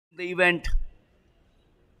the event.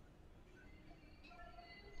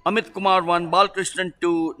 Amit Kumar 1, Balakrishnan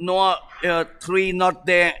 2, Noah 3 not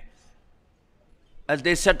there. As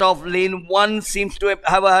they set off, lane 1 seems to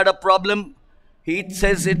have had a problem. Heat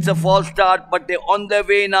says it's a false start, but they're on their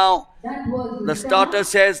way now. The starter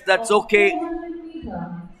says that's okay.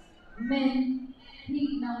 Men,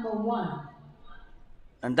 heat number 1.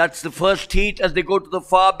 And that's the first heat as they go to the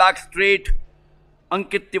far back straight.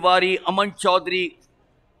 Ankit Tiwari, Aman Chaudhary,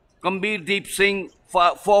 KAMBERDEEP Singh,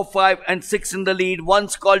 4, 5 and 6 in the lead.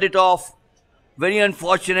 Once called it off. Very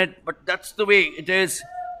unfortunate, but that's the way it is.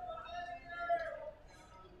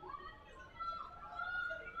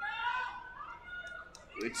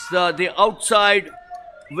 It's the outside.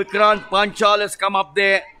 VIKRANT PANCHAL has come up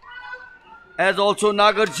there. As also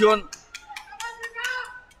NAGARJUNAN.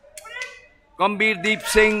 KAMBERDEEP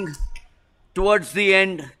Singh towards the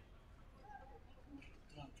end.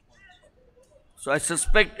 So I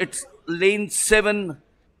suspect it's lane 7.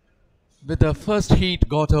 With the first heat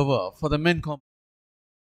got over for the men